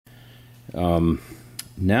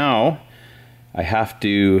Now I have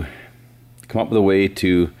to come up with a way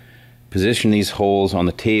to position these holes on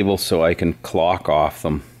the table so I can clock off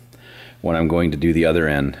them when I'm going to do the other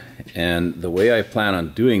end. And the way I plan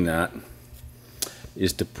on doing that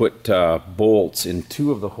is to put bolts in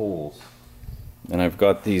two of the holes. And I've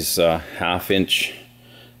got these 1/2 inch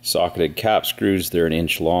socketed cap screws. They're 1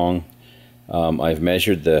 inch long. I've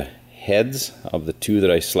measured the heads of the two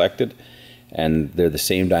that I selected, and they're the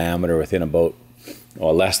same diameter within about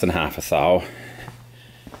less than half a thou.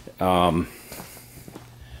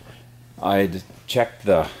 I'd checked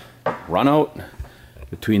the runout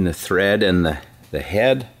between the thread and the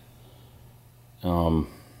head on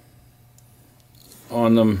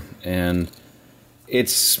them, and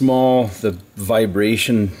it's small. The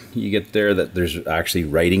vibration you get there, that there's actually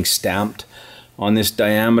writing stamped on this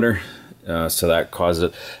diameter, so that causes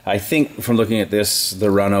it. I think from looking at this, the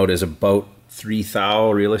runout is about 3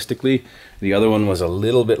 thou realistically. The other one was a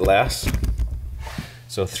little bit less.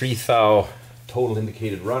 So 3 thou total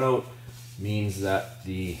indicated runout means that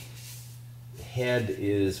the head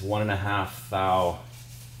is 1.5 thou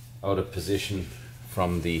out of position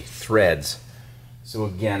from the threads. So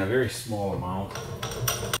again, a very small amount.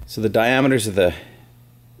 So the diameters of the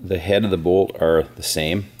head of the bolt are the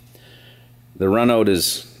same. The runout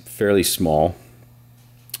is fairly small.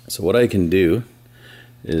 So what I can do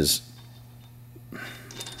is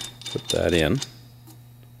put that in.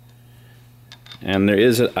 And there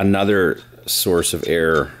is another source of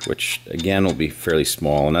error, which again will be fairly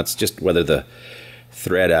small, and that's just whether the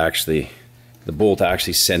thread actually, the bolt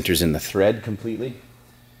actually centers in the thread completely.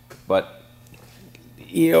 But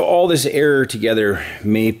you know, all this error together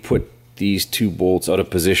may put these two bolts out of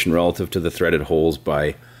position relative to the threaded holes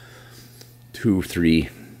by 2, 3,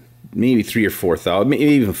 maybe 3 or 4 thou, maybe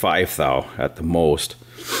even 5 thou at the most.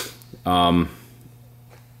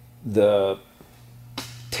 The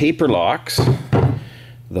taper locks,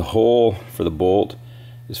 the hole for the bolt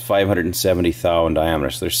is 570 thou in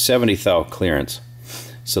diameter, so there's 70 thou clearance.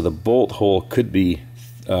 So the bolt hole could be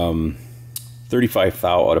 35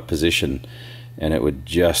 thou out of position, and it would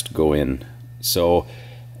just go in. So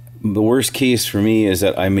the worst case for me is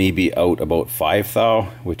that I may be out about 5 thou,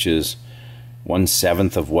 which is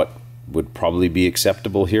 1/7 of what would probably be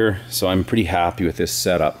acceptable here. So I'm pretty happy with this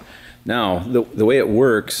setup. Now the way it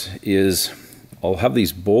works is I'll have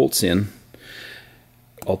these bolts in.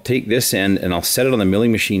 I'll take this end and I'll set it on the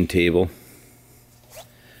milling machine table,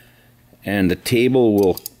 and the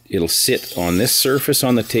table it'll sit on this surface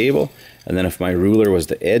on the table, and then if my ruler was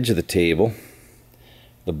the edge of the table,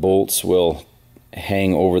 the bolts will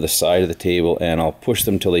hang over the side of the table, and I'll push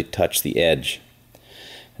them till they touch the edge.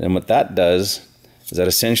 And what that does is that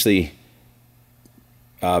essentially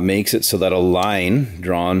makes it so that a line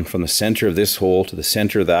drawn from the center of this hole to the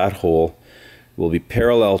center of that hole will be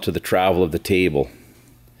parallel to the travel of the table.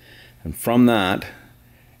 And from that,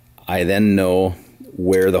 I then know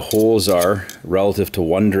where the holes are relative to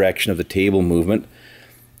one direction of the table movement,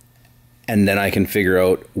 and then I can figure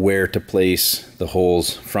out where to place the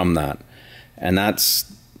holes from that. And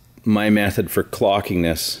that's my method for clocking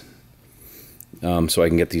this, so I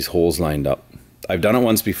can get these holes lined up. I've done it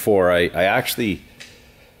once before. I actually,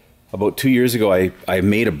 about 2 years ago, I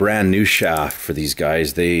made a brand new shaft for these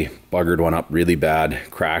guys. They buggered one up really bad,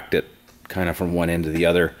 cracked it kind of from one end to the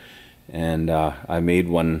other, and I made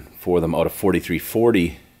one for them out of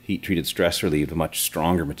 4340 heat treated stress relieved, a much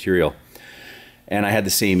stronger material. And I had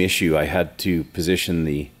the same issue. I had to position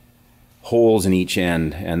the holes in each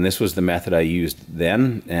end, and this was the method I used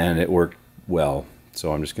then, and it worked well.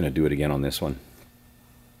 So I'm just going to do it again on this one.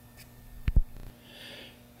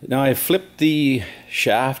 Now I flipped the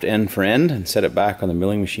shaft end for end and set it back on the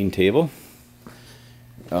milling machine table.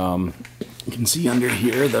 You can see under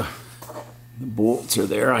here the bolts are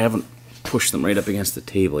there. I haven't pushed them right up against the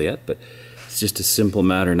table yet, but it's just a simple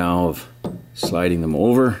matter now of sliding them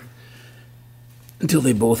over until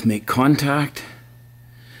they both make contact,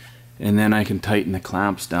 and then I can tighten the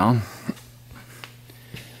clamps down.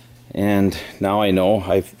 And now I know,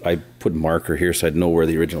 I put marker here so I'd know where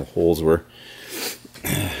the original holes were.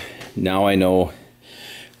 Now I know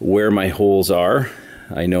where my holes are.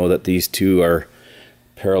 I know that these two are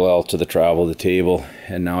parallel to the travel of the table,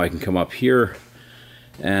 and now I can come up here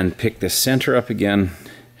and pick the center up again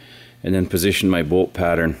and then position my bolt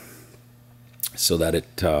pattern so that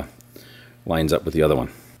it lines up with the other one.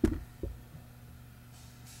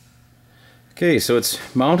 Okay, so it's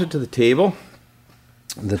mounted to the table.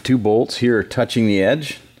 The two bolts here are touching the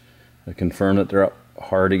edge. I confirm that they're up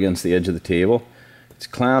hard against the edge of the table. It's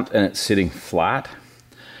clamped and it's sitting flat.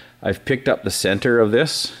 I've picked up the center of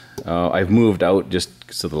this I've moved out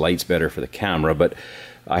just so the light's better for the camera, but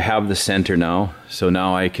I have the center now, so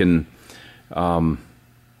now I can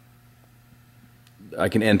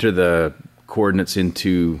enter the coordinates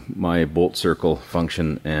into my bolt circle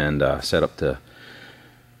function and set up to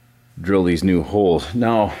drill these new holes.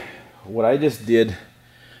 Now, what I just did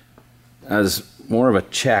as more of a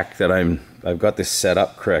check that I've got this set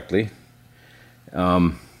up correctly,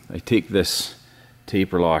 I take this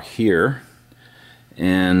taper lock here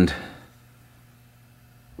and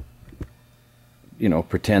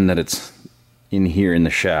pretend that it's in here in the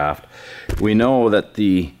shaft. We know that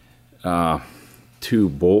the two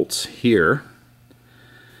bolts here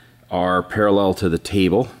are parallel to the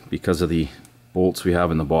table because of the bolts we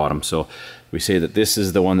have in the bottom. So we say that this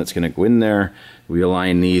is the one that's going to go in there. We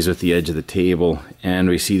align these with the edge of the table, and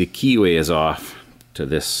we see the keyway is off to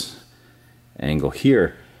this angle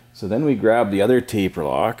here. So then we grab the other taper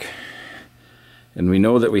lock, and we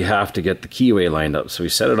know that we have to get the keyway lined up. So we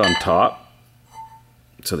set it on top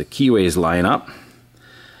so the keyways line up,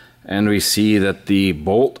 and we see that the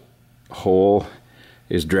bolt hole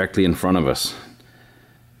is directly in front of us.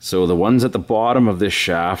 So the ones at the bottom of this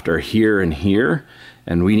shaft are here and here,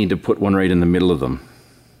 and we need to put one right in the middle of them.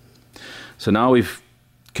 So now we've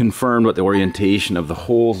confirmed what the orientation of the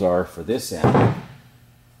holes are for this end.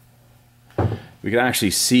 We can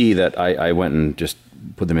actually see that I went and just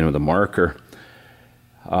put them in with a marker.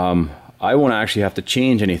 I won't actually have to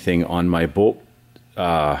change anything on my bolt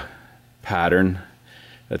pattern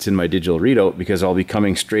that's in my digital readout, because I'll be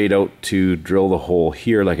coming straight out to drill the hole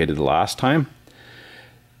here like I did the last time.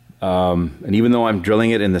 And even though I'm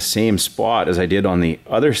drilling it in the same spot as I did on the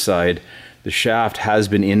other side, the shaft has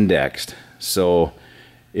been indexed, so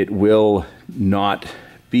it will not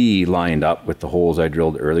be lined up with the holes I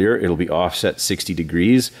drilled earlier. It'll be offset 60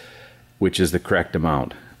 degrees, which is the correct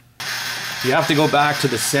amount. You have to go back to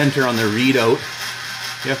the center on the readout.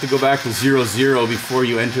 You have to go back to 0, 0 before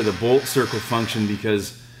you enter the bolt circle function,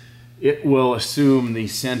 because it will assume the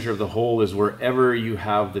center of the hole is wherever you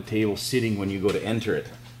have the table sitting when you go to enter it.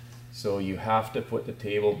 So you have to put the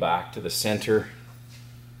table back to the center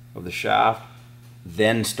of the shaft,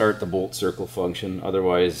 then start the bolt circle function.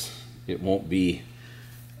 Otherwise, it won't be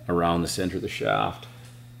around the center of the shaft.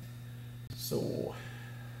 So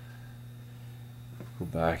go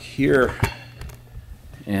back here,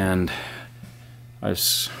 and I've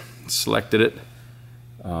selected it.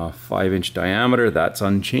 5-inch diameter, that's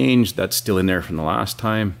unchanged. That's still in there from the last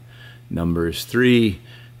time. Number is 3.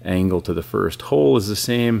 Angle to the first hole is the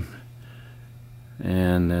same.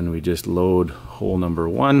 And then we just load hole number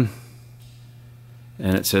 1.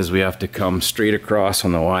 And it says we have to come straight across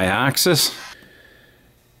on the y-axis.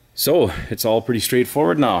 So it's all pretty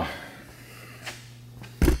straightforward now.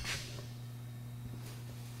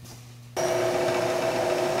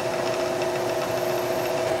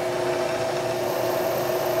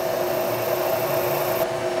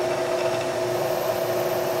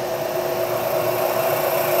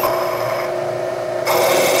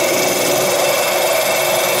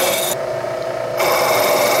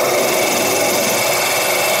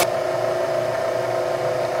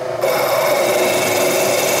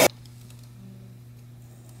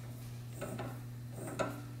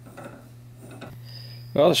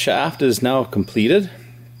 Well, the shaft is now completed.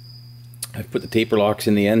 I've put the taper locks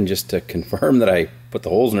in the end just to confirm that I put the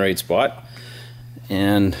holes in the right spot.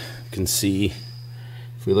 And you can see,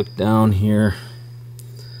 if we look down here,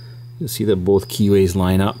 you'll see that both keyways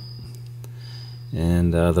line up.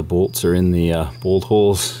 And the bolts are in the bolt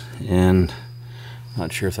holes. And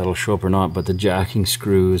not sure if that'll show up or not, but the jacking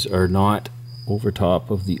screws are not over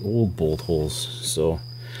top of the old bolt holes. So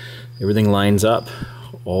everything lines up.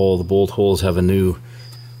 All the bolt holes have a new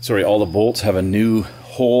all the bolts have a new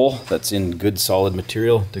hole that's in good solid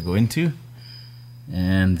material to go into,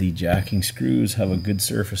 and the jacking screws have a good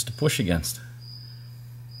surface to push against.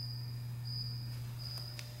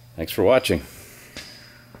 Thanks for watching.